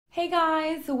Hey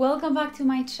guys, welcome back to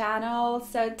my channel.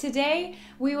 So today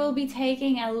we will be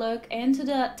taking a look into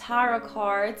the tarot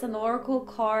cards and oracle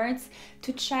cards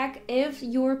to check if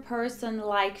your person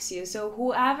likes you. So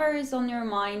whoever is on your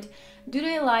mind, do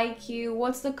they like you?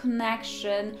 What's the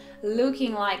connection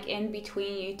looking like in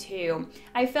between you two?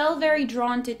 I felt very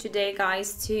drawn to today,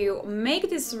 guys, to make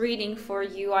this reading for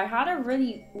you. I had a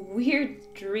really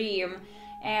weird dream.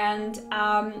 And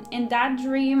in that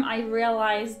dream, I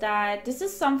realized that this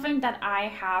is something that I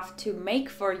have to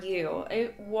make for you.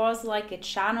 It was like a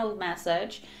channeled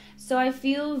message. So I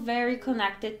feel very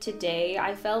connected today.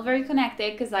 I felt very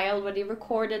connected because I already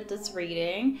recorded this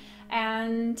reading.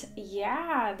 And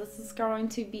yeah, this is going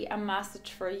to be a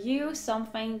message for you,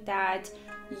 something that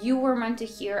you were meant to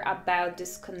hear about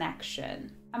this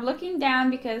connection. I'm looking down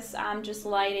because I'm just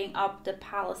lighting up the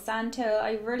Palo Santo.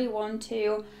 I really want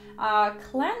to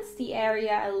cleanse the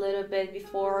area a little bit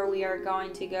before we are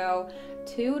going to go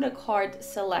to the card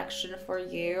selection for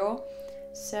you.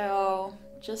 So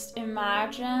just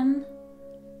imagine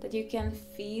that you can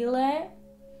feel it,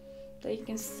 that you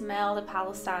can smell the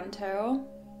Palo Santo.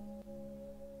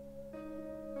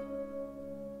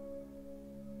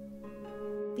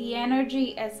 The energy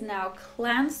is now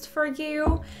cleansed for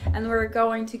you, and we're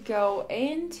going to go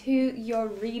into your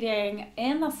reading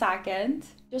in a second.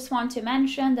 Just want to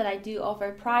mention that I do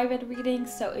offer private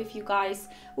readings, so if you guys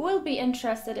will be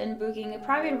interested in booking a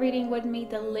private reading with me,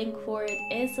 the link for it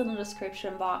is in the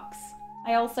description box.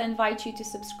 I also invite you to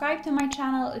subscribe to my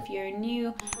channel if you're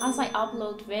new, as I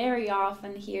upload very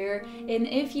often here. And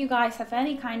if you guys have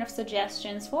any kind of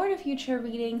suggestions for the future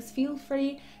readings, feel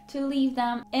free to leave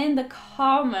them in the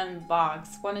comment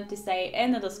box. Wanted to say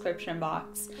in the description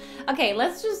box. Okay,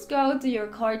 let's just go to your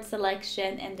card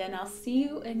selection and then I'll see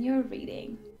you in your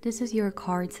reading. This is your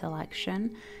card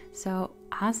selection. So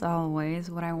as always,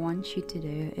 what I want you to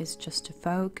do is just to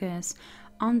focus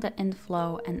on the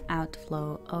inflow and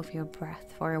outflow of your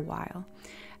breath for a while.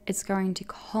 It's going to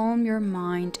calm your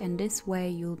mind, and this way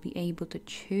you'll be able to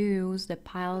choose the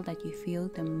pile that you feel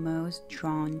the most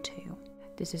drawn to.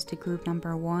 This is the group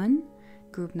number 1,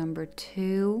 group number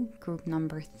 2, group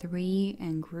number 3,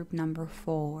 and group number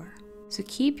 4. So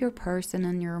keep your person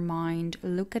in your mind,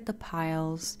 look at the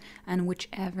piles, and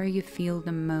whichever you feel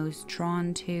the most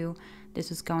drawn to,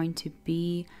 this is going to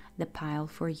be the pile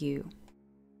for you.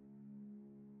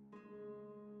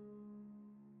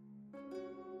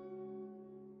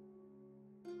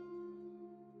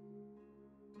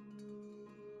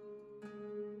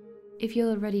 If you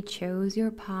already chose your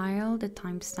pile, the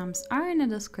timestamps are in the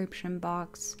description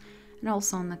box and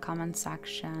also in the comment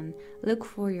section. Look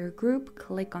for your group,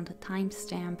 click on the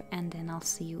timestamp, and then I'll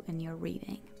see you in your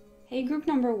reading. Hey, group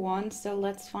number 1, so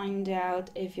let's find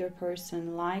out if your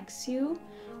person likes you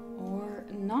or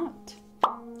not.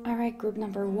 Alright, group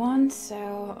number 1,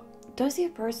 so does your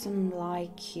person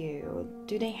like you?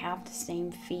 Do they have the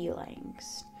same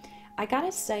feelings? I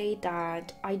gotta say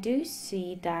that I do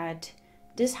see that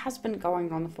this has been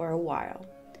going on for a while.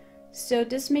 So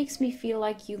this makes me feel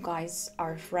like you guys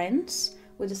are friends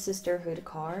with the sisterhood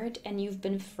card, and you've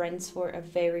been friends for a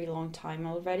very long time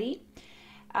already.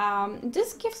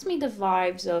 This gives me the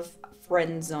vibes of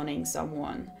friend zoning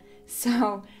someone.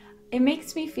 So it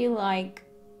makes me feel like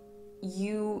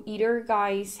you either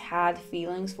guys had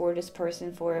feelings for this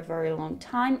person for a very long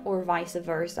time, or vice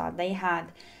versa. They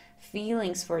had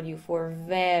feelings for you for a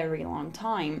very long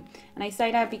time. And I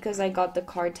say that because I got the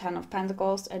card 10 of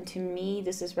Pentacles, and to me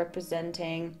this is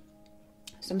representing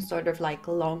some sort of like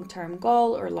long-term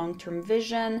goal or long-term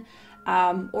vision,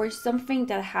 or something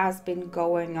that has been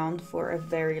going on for a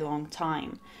very long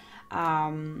time.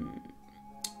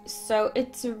 So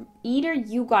it's either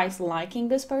you guys liking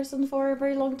this person for a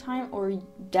very long time, or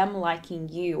them liking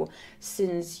you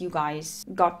since you guys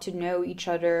got to know each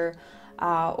other,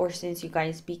 or since you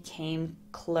guys became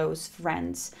close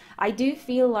friends. I do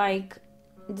feel like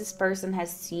this person has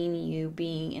seen you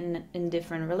being in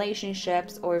different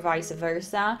relationships, or vice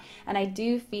versa, and I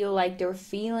do feel like their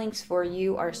feelings for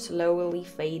you are slowly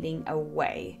fading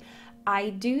away.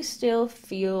 I do still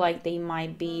feel like they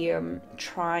might be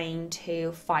trying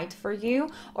to fight for you,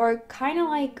 or kind of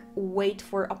like wait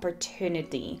for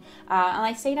opportunity. And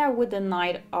I say that with the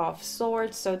Knight of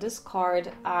Swords. So this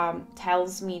card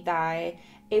tells me that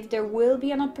if there will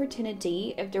be an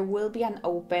opportunity, if there will be an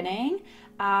opening,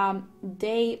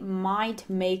 they might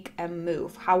make a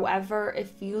move. However, it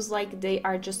feels like they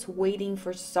are just waiting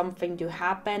for something to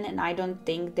happen, and I don't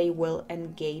think they will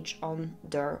engage on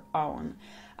their own.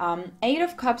 8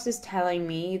 of Cups is telling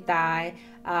me that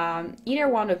either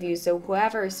one of you, so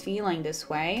whoever is feeling this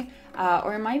way,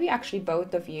 or it might be actually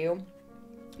both of you,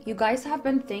 You guys have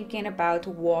been thinking about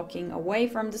walking away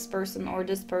from this person, or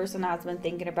this person has been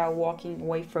thinking about walking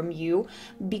away from you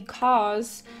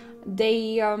because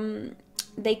they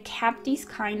kept these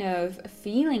kind of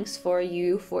feelings for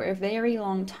you for a very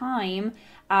long time.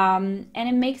 And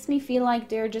it makes me feel like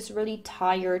they're just really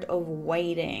tired of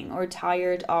waiting, or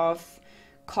tired of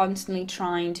constantly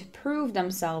trying to prove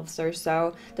themselves or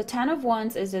so. The 10 of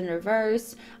Wands is in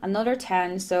reverse, another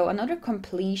 10, so another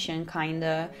completion kind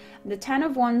of. The 10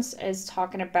 of Wands is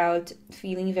talking about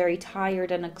feeling very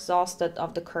tired and exhausted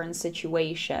of the current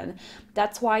situation.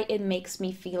 That's why it makes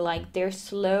me feel like they're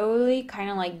slowly kind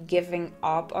of like giving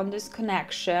up on this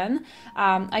connection.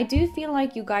 I do feel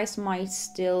like you guys might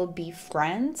still be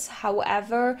friends.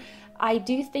 However, I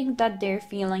do think that their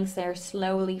feelings are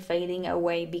slowly fading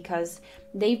away because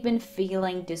they've been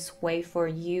feeling this way for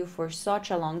you for such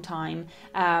a long time.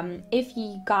 If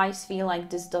you guys feel like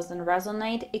this doesn't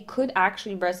resonate, it could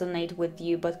actually resonate with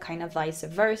you, but kind of vice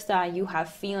versa. You have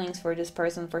feelings for this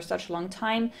person for such a long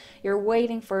time. You're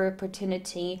waiting for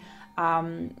opportunity.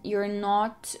 You're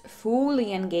not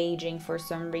fully engaging for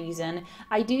some reason.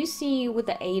 I do see with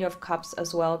the 8 of Cups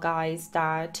as well, guys,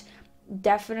 that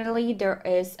definitely there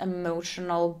is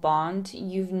emotional bond.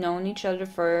 You've known each other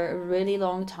for a really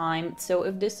long time. So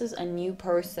if this is a new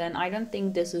person, I don't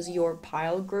think this is your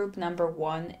pile group number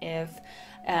one. If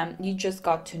you just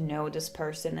got to know this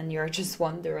person and you're just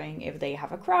wondering if they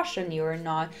have a crush on you or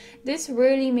not, this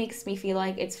really makes me feel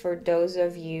like it's for those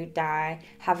of you that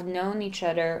have known each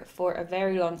other for a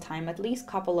very long time, at least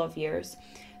a couple of years.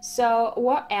 So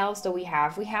what else do we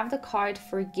have? We have the card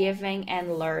Forgiving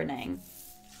and Learning.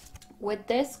 With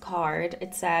this card,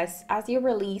 it says, as you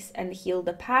release and heal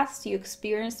the past, you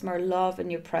experience more love in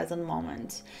your present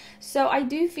moment. So I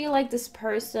do feel like this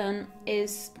person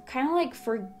is kind of like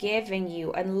forgiving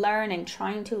you and learning,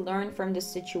 trying to learn from the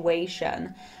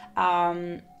situation.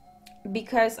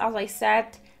 Because as I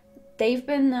said, they've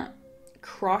been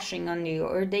crushing on you,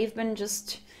 or they've been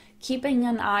just keeping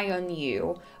an eye on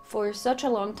you for such a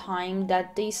long time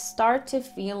that they start to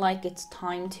feel like it's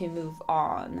time to move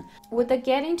on. With the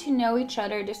getting to know each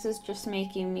other, this is just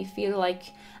making me feel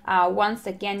like once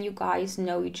again you guys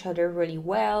know each other really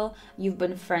well. You've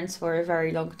been friends for a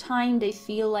very long time. They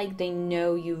feel like they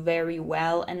know you very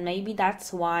well, and maybe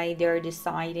that's why they're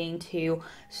deciding to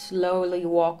slowly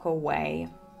walk away.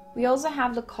 We also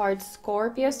have the card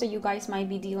Scorpio, so you guys might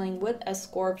be dealing with a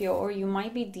Scorpio, or you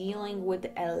might be dealing with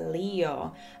a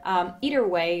Leo. Either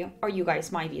way, or you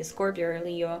guys might be a Scorpio or a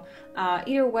Leo.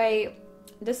 Either way,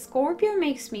 the Scorpio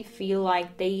makes me feel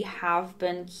like they have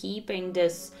been keeping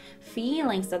this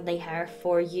feelings that they have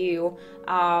for you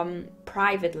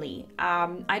privately.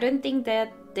 I don't think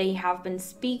that they have been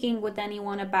speaking with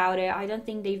anyone about it. I don't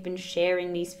think they've been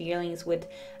sharing these feelings with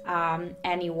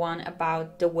anyone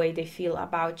about the way they feel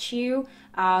about you.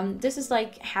 This is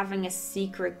like having a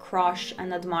secret crush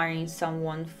and admiring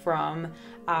someone from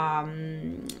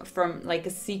like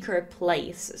a secret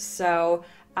place. So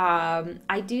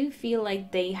I do feel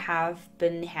like they have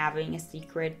been having a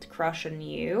secret crush on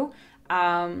you.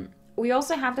 We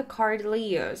also have the card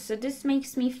Leo, so this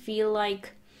makes me feel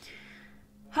like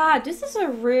this is a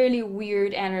really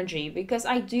weird energy, because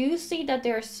I do see that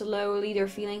their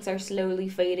feelings are slowly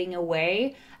fading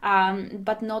away,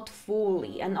 but not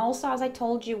fully. And also, as I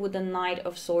told you with the Knight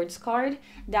of Swords card,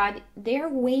 that they're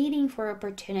waiting for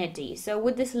opportunity. So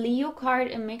with this Leo card,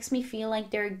 it makes me feel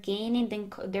like they're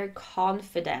gaining their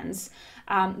confidence,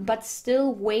 but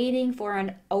still waiting for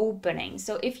an opening.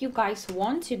 So if you guys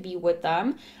want to be with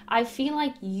them, I feel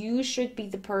like you should be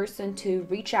the person to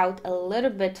reach out a little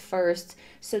bit first,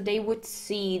 so they would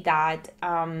see that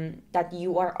that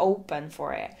you are open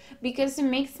for it. Because it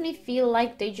makes me feel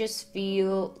like they just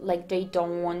feel like they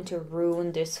don't want to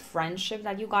ruin this friendship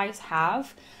that you guys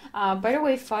have. By the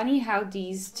way, funny how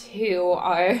these two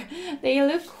are, they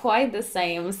look quite the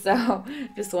same, so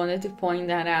just wanted to point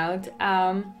that out.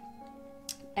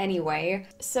 Anyway,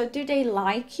 so do they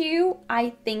like you? I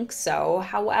think so.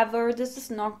 However, this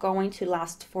is not going to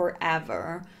last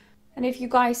forever. And if you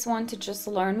guys want to just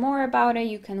learn more about it,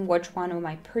 you can watch one of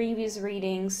my previous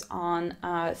readings on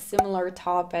a similar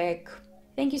topic.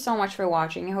 Thank you so much for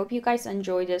watching. I hope you guys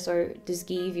enjoyed this, or this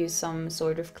gave you some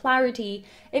sort of clarity.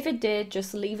 If it did,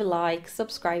 just leave a like,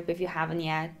 subscribe if you haven't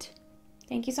yet.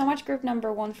 Thank you so much, group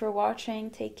number 1, for watching.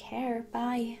 Take care.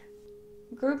 Bye.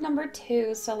 Group number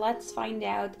 2, so let's find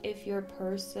out if your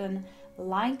person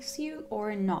likes you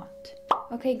or not.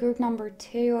 Okay, group number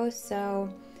 2, so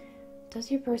does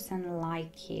your person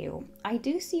like you? I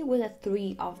do see with the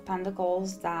 3 of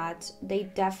Pentacles that they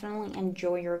definitely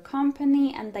enjoy your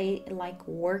company and they like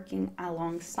working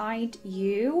alongside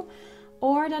you.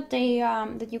 or that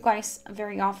that you guys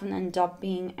very often end up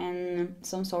being in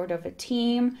some sort of a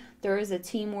team. There is a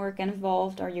teamwork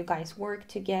involved, or you guys work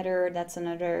together. That's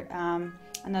another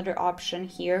option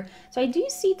here. So I do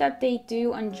see that they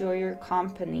do enjoy your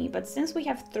company, but since we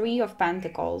have 3 of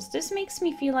Pentacles, this makes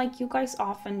me feel like you guys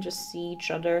often just see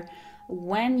each other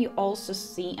when you also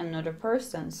see another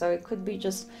person. So it could be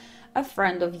just a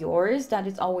friend of yours that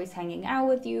is always hanging out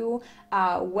with you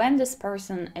when this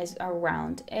person is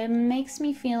around. It makes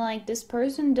me feel like this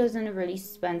person doesn't really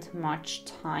spend much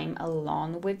time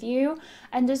alone with you,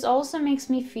 and this also makes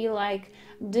me feel like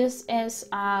this is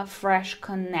a fresh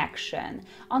connection.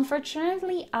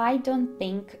 Unfortunately, I don't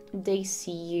think they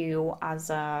see you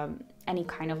as any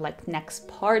kind of like next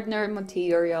partner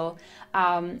material,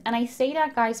 and I say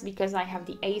that, guys, because I have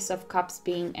the Ace of Cups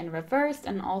being in reverse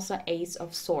and also Ace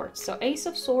of Swords. So Ace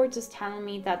of Swords is telling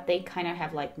me that they kind of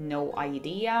have like no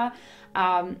idea.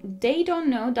 They don't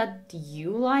know that you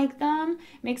like them.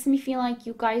 Makes me feel like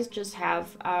you guys just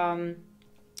have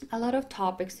a lot of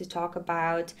topics to talk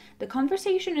about. The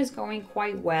conversation is going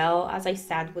quite well, as I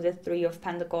said, with the 3 of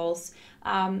Pentacles.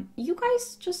 You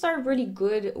guys just are really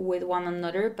good with one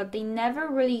another, but they never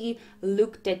really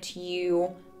looked at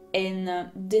you in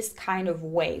this kind of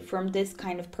way, from this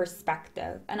kind of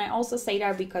perspective. And I also say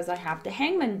that because I have the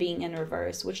Hangman being in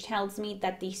reverse, which tells me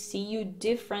that they see you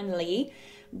differently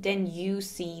than you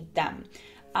see them.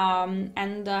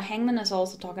 And the Hangman is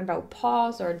also talking about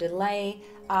pause or delay.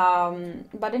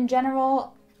 But in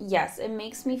general, yes, it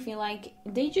makes me feel like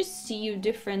they just see you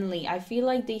differently. I feel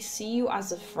like they see you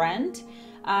as a friend.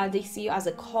 They see you as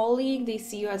a colleague. They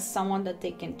see you as someone that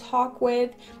they can talk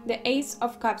with. The Ace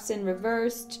of Cups in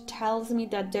reverse tells me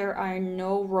that there are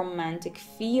no romantic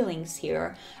feelings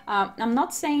here. I'm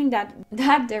not saying that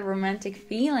the romantic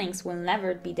feelings will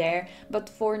never be there, but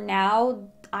for now,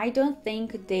 I don't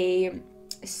think they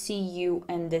see you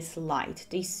in this light.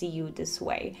 They see you this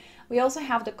way. We also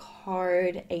have the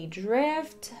card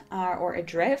Adrift, or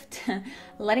Adrift,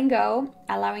 letting go,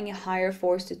 allowing a higher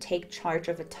force to take charge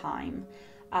of a time,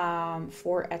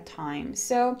 for a time.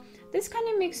 So this kind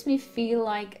of makes me feel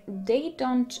like they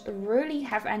don't really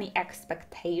have any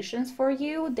expectations for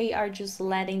you. They are just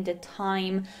letting the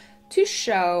time to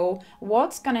show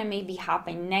what's gonna maybe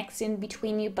happen next in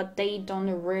between you, but they don't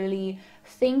really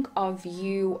think of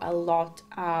you a lot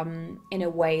in a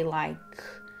way like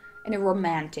in a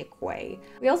romantic way.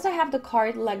 We also have the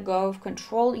card Let Go of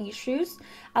Control Issues,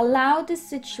 allow the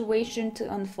situation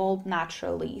to unfold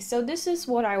naturally. So this is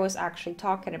what I was actually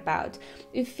talking about.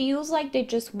 It feels like they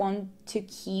just want to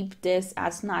keep this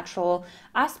as natural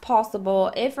as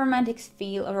possible. If romantic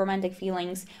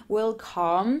feelings will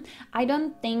come, I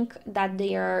don't think that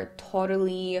they are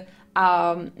totally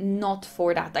not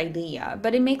for that idea,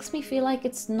 but it makes me feel like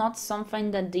it's not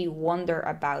something that they wonder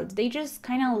about. They just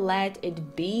kind of let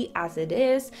it be as it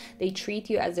is. They treat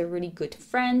you as a really good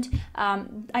friend.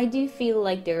 I do feel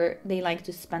like they like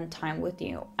to spend time with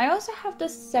you. I also have the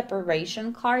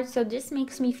separation card, so this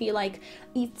makes me feel like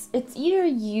it's either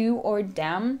you or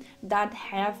them that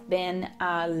have been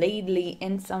lately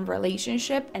in some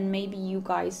relationship, and maybe you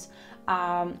guys,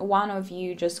 one of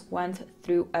you just went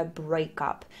through a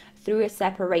breakup, through a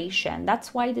separation.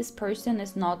 That's why this person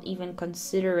is not even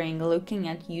considering looking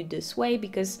at you this way,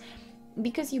 because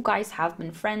you guys have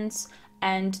been friends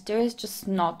and there is just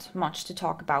not much to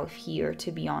talk about here,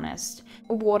 to be honest.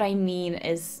 What I mean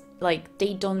is, like,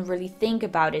 they don't really think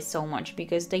about it so much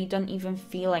because they don't even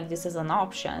feel like this is an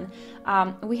option.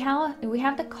 We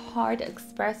have the card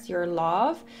Express Your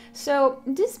Love. So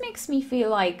this makes me feel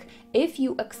like if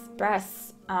you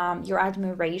express your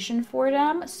admiration for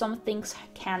them, some things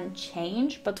can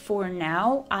change, but for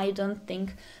now I don't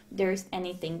think there's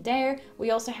anything there. We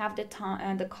also have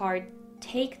the card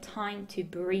Take Time to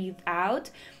Breathe Out.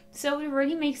 So it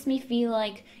really makes me feel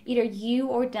like either you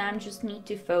or them just need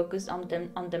to focus on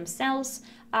themselves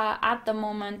at the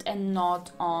moment and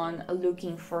not on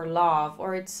looking for love,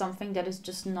 or it's something that is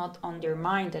just not on their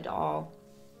mind at all.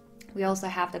 We also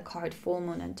have the card Full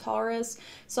Moon and Taurus.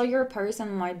 So your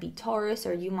person might be Taurus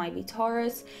or you might be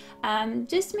Taurus.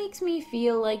 This makes me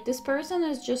feel like this person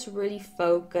is just really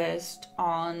focused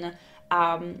on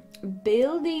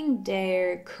building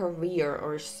their career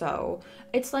or so.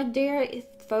 It's like they're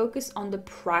focused on the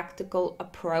practical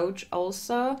approach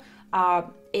also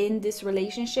in this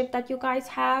relationship that you guys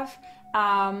have.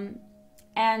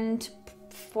 And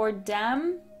for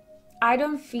them, I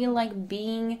don't feel like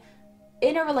being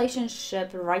in a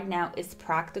relationship right now is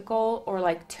practical, or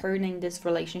like turning this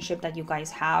relationship that you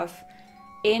guys have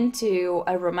into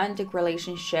a romantic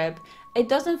relationship. It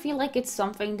doesn't feel like it's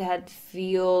something that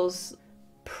feels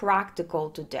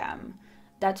practical to them.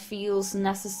 that feels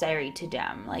necessary to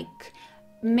them. Like,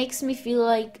 makes me feel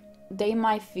like they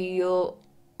might feel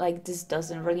like this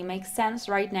doesn't really make sense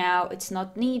right now. It's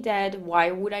not needed. Why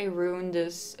would I ruin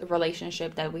this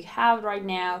relationship that we have right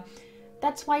now?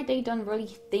 That's why they don't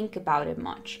really think about it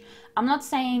much. I'm not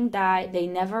saying that they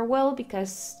never will,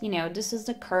 because, you know, this is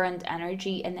the current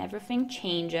energy and everything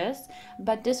changes,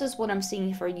 but this is what I'm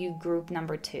seeing for you, group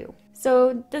number 2.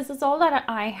 So this is all that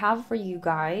I have for you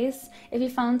guys. If you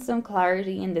found some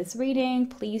clarity in this reading,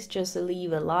 please just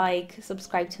leave a like,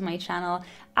 subscribe to my channel,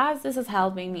 as this is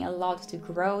helping me a lot to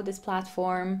grow this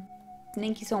platform.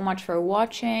 Thank you so much for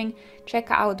watching. Check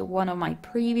out one of my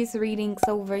previous readings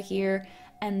over here.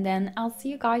 And then I'll see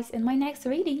you guys in my next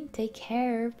reading. Take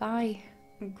care. Bye.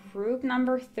 Group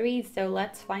number 3. So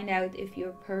let's find out if your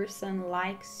person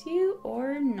likes you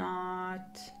or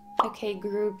not. Okay,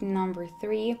 group number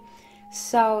 3.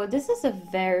 So this is a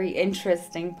very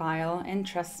interesting pile,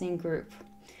 interesting group.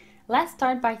 Let's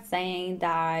start by saying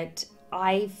that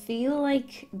I feel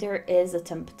like there is a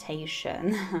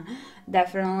temptation.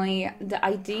 Definitely the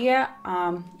idea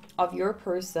of your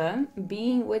person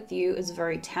being with you is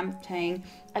very tempting.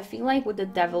 I feel like with the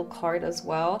Devil card as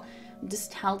well, this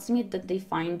tells me that they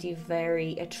find you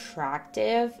very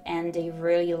attractive and they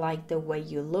really like the way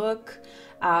you look.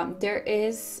 There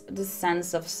is the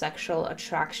sense of sexual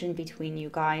attraction between you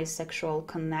guys, sexual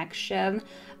connection.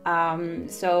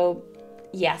 So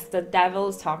yes, the Devil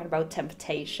is talking about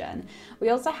temptation. We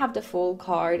also have the Fool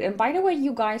card. And by the way,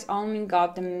 you guys only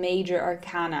got the major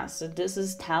arcana. So this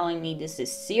is telling me this is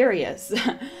serious.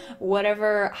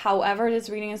 However this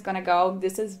reading is gonna go,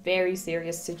 this is very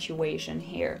serious situation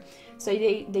here. So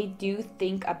they do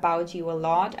think about you a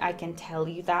lot. I can tell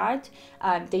you that.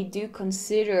 They do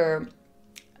consider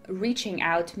reaching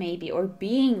out maybe, or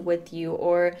being with you,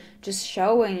 or just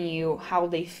showing you how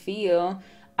they feel.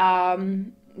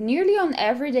 Nearly on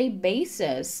everyday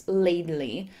basis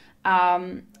lately.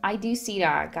 I do see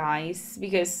that, guys,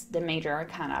 because the major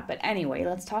arcana. But anyway,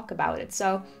 let's talk about it.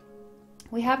 So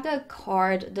we have the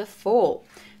card, the Fool.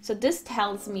 So this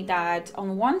tells me that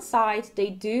on one side,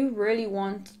 they do really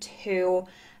want to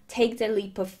take the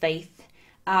leap of faith,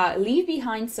 leave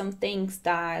behind some things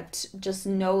that just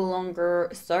no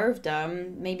longer serve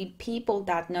them, maybe people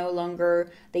that they no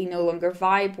longer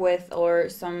vibe with, or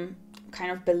some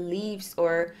kind of beliefs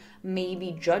or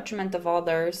maybe judgment of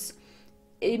others.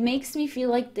 It makes me feel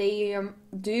like they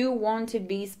do want to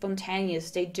be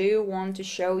spontaneous. They do want to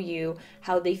show you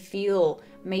how they feel.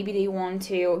 Maybe they want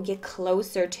to get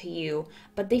closer to you,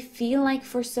 but they feel like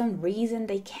for some reason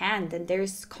they can't, and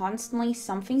there's constantly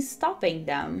something stopping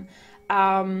them.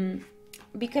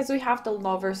 Because we have the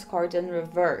Lovers card in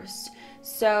reverse.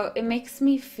 So it makes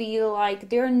me feel like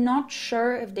they're not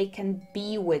sure if they can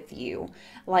be with you,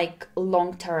 like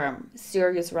long-term,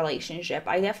 serious relationship.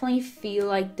 I definitely feel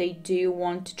like they do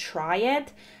want to try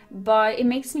it, but it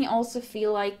makes me also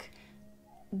feel like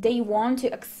they want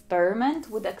to experiment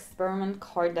with the experiment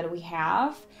card that we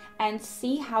have and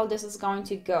see how this is going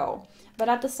to go. But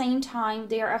at the same time,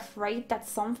 they are afraid that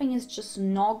something is just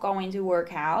not going to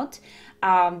work out,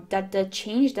 that the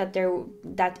change that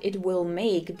it will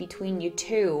make between you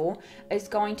two is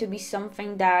going to be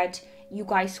something that you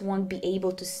guys won't be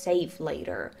able to save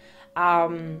later.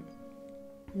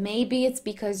 Maybe it's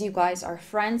because you guys are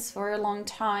friends for a long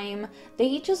time.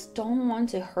 They just don't want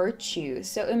to hurt you.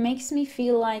 So it makes me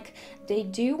feel like they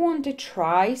do want to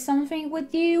try something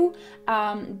with you.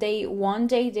 One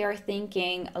day they're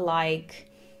thinking like,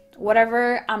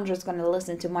 whatever, I'm just gonna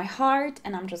listen to my heart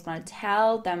and I'm just gonna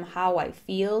tell them how I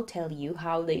feel, tell you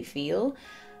how they feel.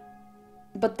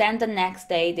 But then the next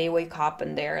day they wake up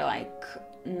and they're like,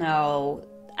 no,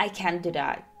 I can't do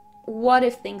that. What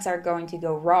if things are going to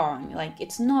go wrong? Like,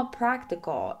 it's not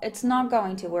practical. It's not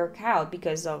going to work out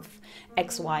because of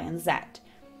X, Y, and Z.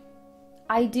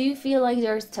 I do feel like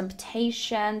there's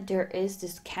temptation. There is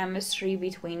this chemistry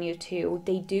between you two.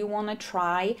 They do want to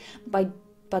try,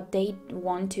 but they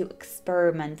want to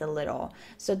experiment a little.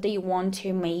 So they want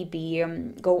to maybe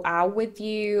go out with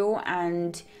you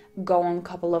and go on a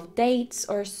couple of dates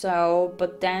or so,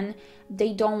 but then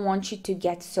they don't want you to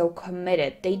get so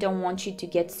committed. They don't want you to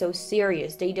get so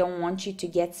serious. They don't want you to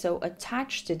get so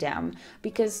attached to them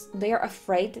because they're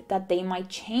afraid that they might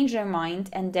change their mind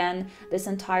and then this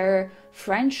entire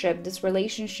friendship, this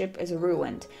relationship is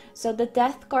ruined. So the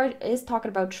Death card is talking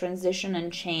about transition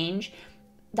and change.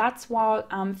 That's what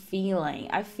I'm feeling.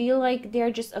 I feel like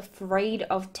they're just afraid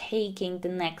of taking the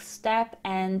next step,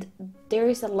 and there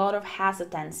is a lot of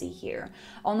hesitancy here.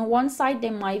 On one side, they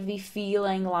might be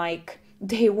feeling like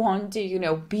they want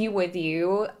to, be with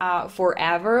you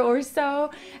forever or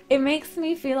so. It makes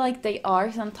me feel like they are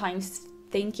sometimes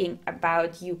thinking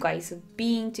about you guys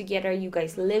being together, you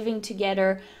guys living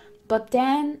together, but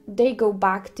then they go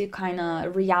back to kind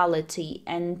of reality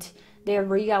and they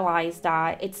realize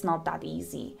that it's not that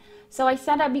easy. So I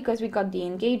said that because we got the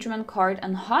engagement card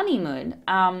and honeymoon,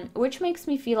 which makes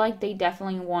me feel like they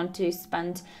definitely want to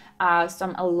spend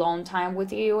some alone time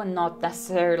with you, and not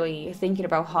necessarily thinking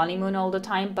about honeymoon all the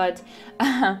time, but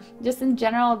just in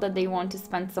general that they want to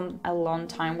spend some alone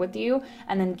time with you.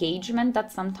 An engagement,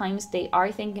 that sometimes they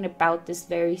are thinking about this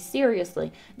very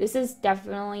seriously. This is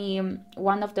definitely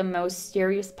one of the most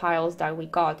serious piles that we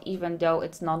got, even though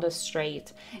it's not a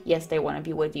straight yes, they want to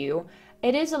be with you.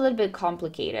 It is a little bit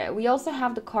complicated. We also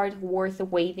have the card worth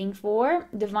waiting for.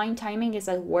 Divine timing is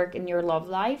at work in your love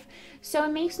life. So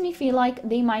it makes me feel like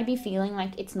they might be feeling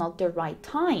like it's not the right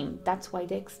time. That's why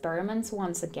the experiments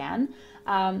once again.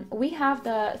 We have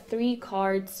the 3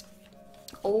 cards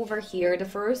over here. The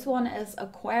first one is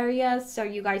Aquarius, so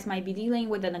you guys might be dealing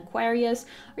with an Aquarius,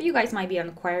 or you guys might be an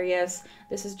Aquarius.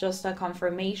 This is just a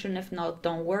confirmation. If not,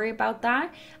 don't worry about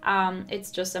that.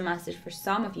 It's just a message for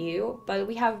some of you. But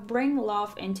we have bring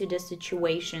love into the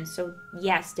situation. So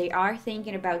yes, they are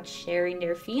thinking about sharing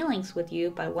their feelings with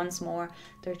you, but once more,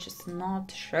 they're just not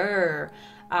sure.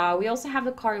 We also have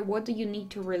the card, what do you need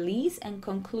to release, and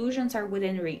conclusions are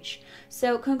within reach.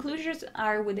 So conclusions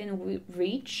are within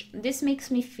reach. This makes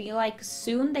me feel like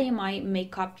soon they might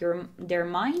make up their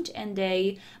mind, and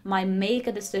they might make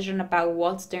a decision about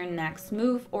what's their next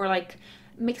move, or like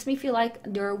makes me feel like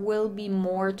there will be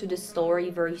more to the story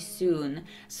very soon.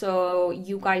 So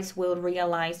you guys will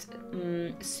realize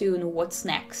soon what's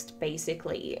next,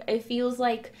 basically. It feels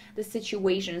like the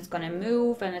situation is gonna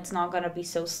move and it's not gonna be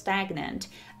so stagnant.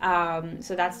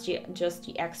 So that's just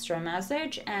the extra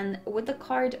message. And with the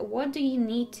card, what do you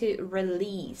need to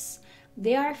release?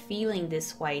 They are feeling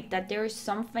this way, that there is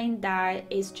something that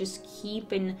is just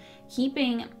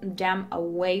keeping them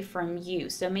away from you.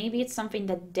 So maybe it's something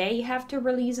that they have to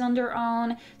release on their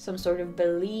own, some sort of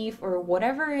belief or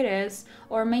whatever it is,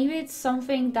 or maybe it's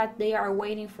something that they are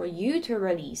waiting for you to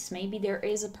release. Maybe there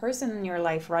is a person in your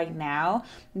life right now,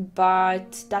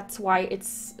 but that's why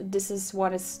this is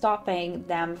what is stopping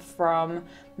them from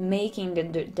making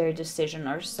their decision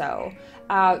or so.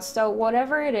 So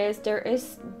whatever it is, there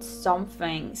is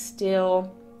something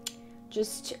still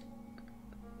just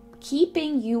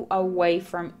keeping you away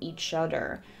from each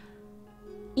other.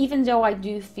 Even though I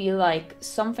do feel like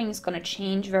something is gonna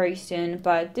change very soon,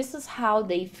 but this is how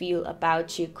they feel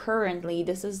about you currently.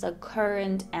 This is the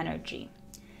current energy.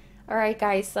 Alright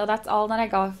guys, so that's all that I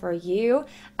got for you.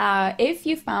 If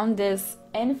you found this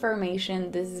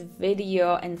information, this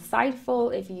video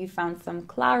insightful, if you found some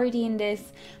clarity in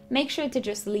this, make sure to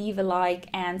just leave a like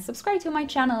and subscribe to my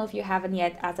channel if you haven't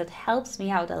yet, as it helps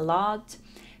me out a lot.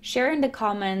 Share in the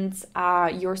comments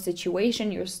your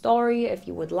situation, your story, if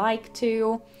you would like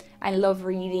to. I love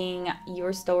reading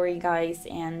your story, guys,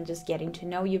 and just getting to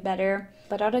know you better.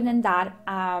 But other than that,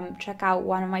 check out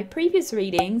one of my previous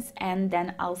readings, and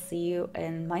then I'll see you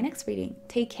in my next reading.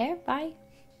 Take care, bye.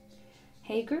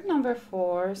 Hey, group number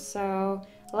 4, so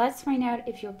let's find out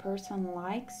if your person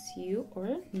likes you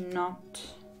or not.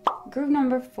 Group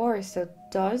number 4, so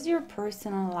does your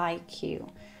person like you?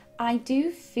 I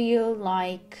do feel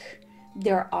like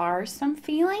there are some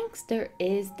feelings. There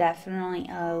is definitely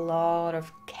a lot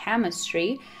of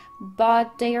chemistry,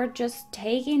 but they are just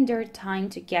taking their time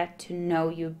to get to know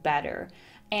you better.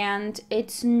 And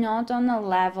it's not on a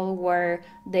level where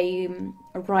they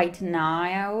right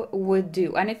now would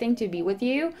do anything to be with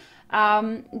you.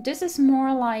 This is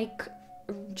more like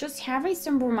just having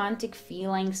some romantic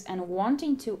feelings and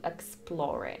wanting to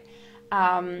explore it.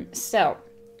 So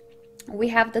we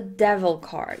have the Devil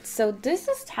card. So this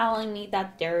is telling me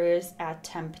that there is a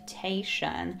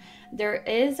temptation. There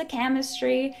is a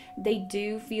chemistry. They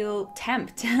do feel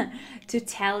tempted to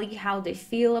tell you how they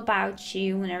feel about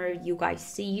you whenever you guys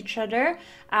see each other.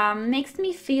 Makes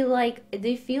me feel like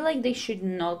they should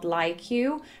not like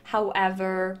you.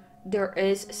 However, there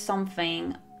is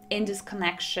something in this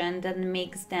connection that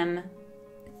makes them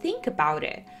think about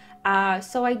it.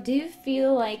 So I do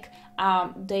feel like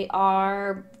they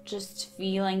are just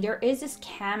feeling there is this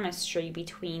chemistry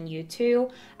between you two,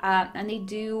 and they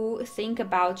do think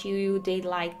about you. They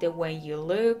like the way you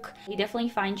look. They definitely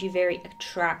find you very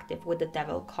attractive with the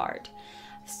Devil card.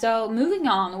 So moving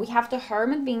on, we have the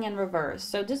Hermit being in reverse.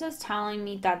 So this is telling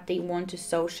me that they want to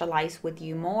socialize with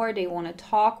you more. They want to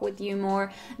talk with you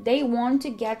more. They want to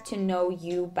get to know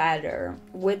you better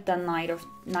with the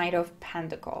Knight of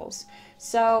Pentacles.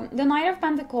 So the Knight of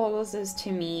Pentacles is,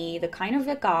 to me, the kind of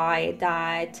a guy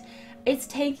that it's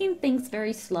taking things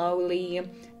very slowly.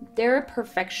 They're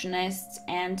perfectionists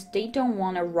and they don't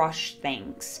want to rush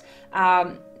things.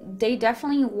 They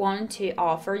definitely want to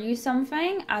offer you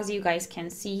something, as you guys can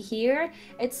see here.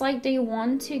 It's like they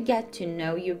want to get to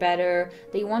know you better.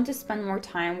 They want to spend more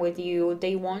time with you.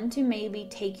 They want to maybe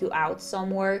take you out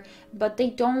somewhere, but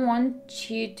they don't want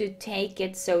you to take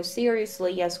it so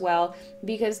seriously as well,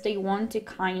 because they want to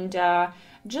kind of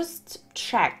just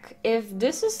check if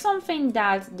this is something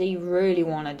that they really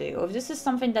want to do, if this is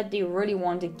something that they really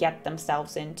want to get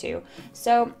themselves into.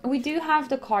 So we do have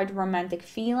the card romantic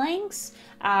feelings,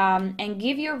 and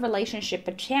give your relationship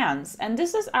a chance. And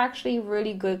this is actually a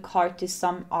really good card to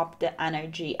sum up the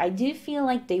energy. I do feel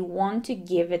like they want to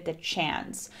give it a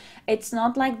chance. It's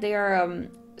not like they're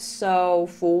so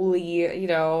fully, you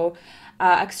know,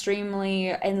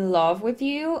 extremely in love with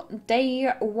you.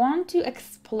 They want to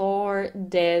explore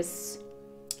this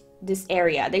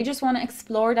area. They just want to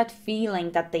explore that feeling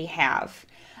that they have.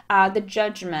 The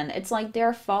judgment, it's like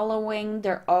they're following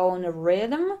their own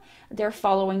rhythm, they're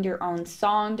following their own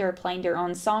song, they're playing their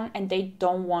own song, and they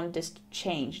don't want this to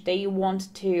change. They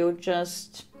want to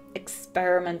just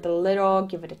experiment a little,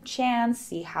 give it a chance,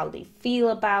 see how they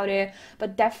feel about it,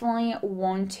 but definitely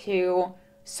want to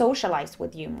socialize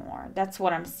with you more. That's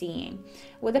what I'm seeing.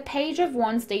 With the Page of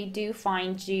Wands, they do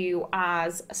find you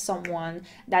as someone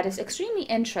that is extremely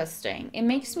interesting. It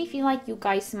makes me feel like you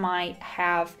guys might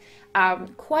have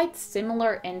quite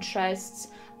similar interests.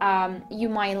 You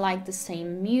might like the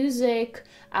same music.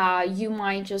 You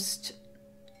might just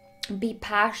be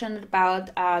passionate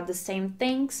about the same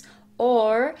things,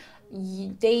 or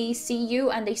they see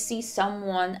you and they see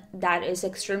someone that is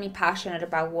extremely passionate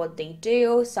about what they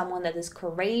do, someone that is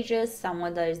courageous,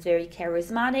 someone that is very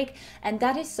charismatic, and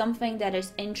that is something that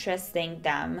is interesting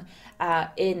them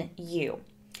in you.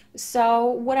 So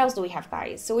what else do we have,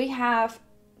 guys? So we have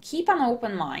keep an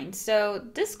open mind. So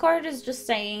this card is just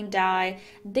saying that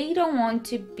they don't want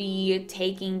to be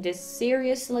taking this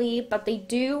seriously, but they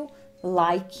do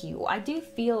like you. I do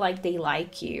feel like they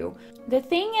like you. The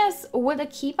thing is, with a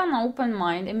keep an open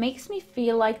mind, it makes me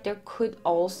feel like there could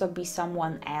also be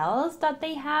someone else that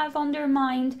they have on their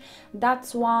mind.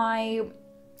 That's why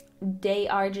they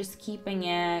are just keeping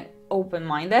it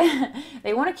open-minded.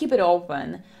 They want to keep it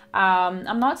open.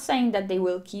 I'm not saying that they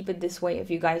will keep it this way if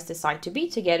you guys decide to be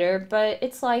together, but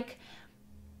it's like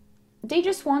they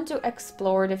just want to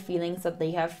explore the feelings that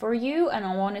they have for you, and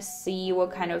I want to see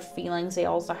what kind of feelings they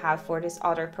also have for this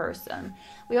other person.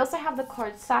 We also have the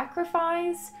card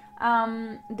Sacrifice.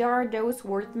 There are those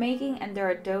worth making and there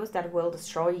are those that will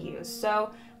destroy you.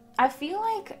 So I feel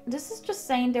like this is just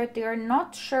saying that they're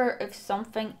not sure if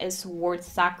something is worth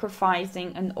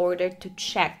sacrificing in order to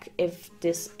check if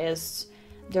this is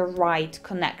the right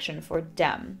connection for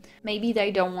them. Maybe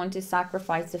they don't want to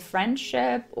sacrifice the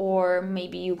friendship, or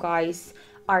maybe you guys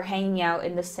are hanging out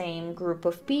in the same group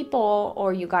of people,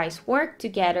 or you guys work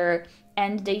together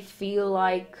and they feel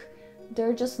like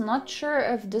they're just not sure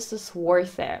if this is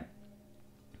worth it.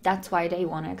 That's why they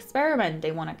want to experiment.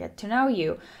 They want to get to know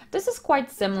you. This is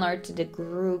quite similar to the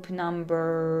group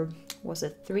number, was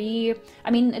it 3? I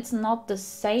mean, it's not the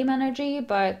same energy,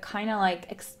 but kind of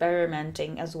like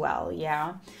experimenting as well,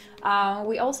 yeah.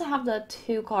 We also have the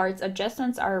 2 cards,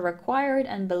 Adjustments Are Required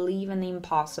and Believe in the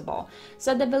Impossible.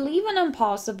 So the Believe in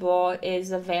Impossible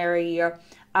is a very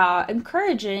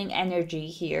encouraging energy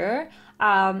here.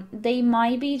 They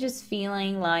might be just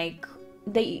feeling like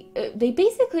they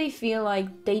basically feel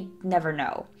like they never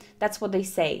know. That's what they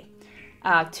say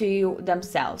to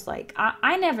themselves, like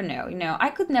I never know, you know, I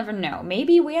could never know,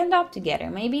 maybe we end up together,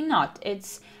 maybe not.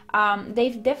 It's they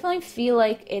definitely feel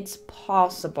like it's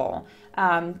possible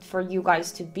for you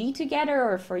guys to be together,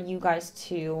 or for you guys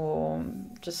to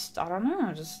just, I don't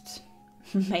know, just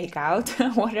make out,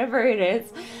 whatever it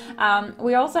is.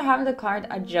 We also have the card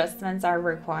Adjustments Are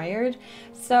Required.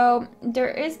 So there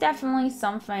is definitely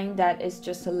something that is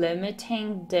just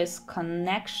limiting this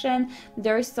connection.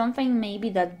 There is something maybe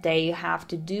that they have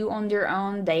to do on their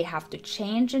own, they have to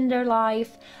change in their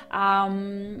life.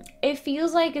 It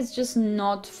feels like it's just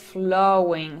not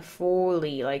flowing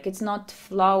fully, like it's not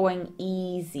flowing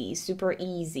easy, super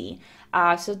easy.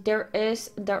 So there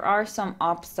are some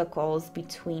obstacles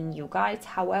between you guys.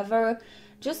 However,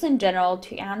 just in general,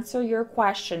 to answer your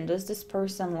question, does this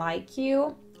person like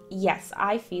you? Yes,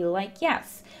 I feel like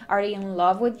yes. Are they in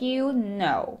love with you?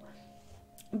 No.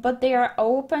 But they are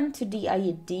open to the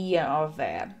idea of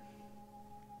it,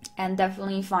 and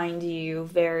definitely find you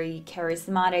very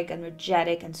charismatic,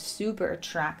 energetic, and super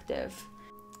attractive.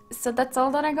 So that's all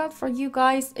that I got for you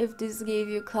guys. If this gave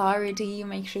you clarity,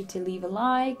 make sure to leave a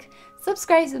like.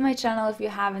 Subscribe to my channel if you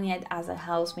haven't yet, as it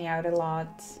helps me out a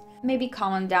lot. Maybe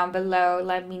comment down below,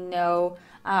 let me know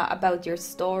about your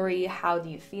story, how do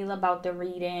you feel about the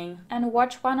reading, and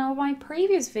watch one of my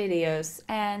previous videos.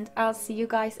 And I'll see you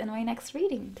guys in my next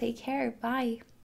reading. Take care, bye.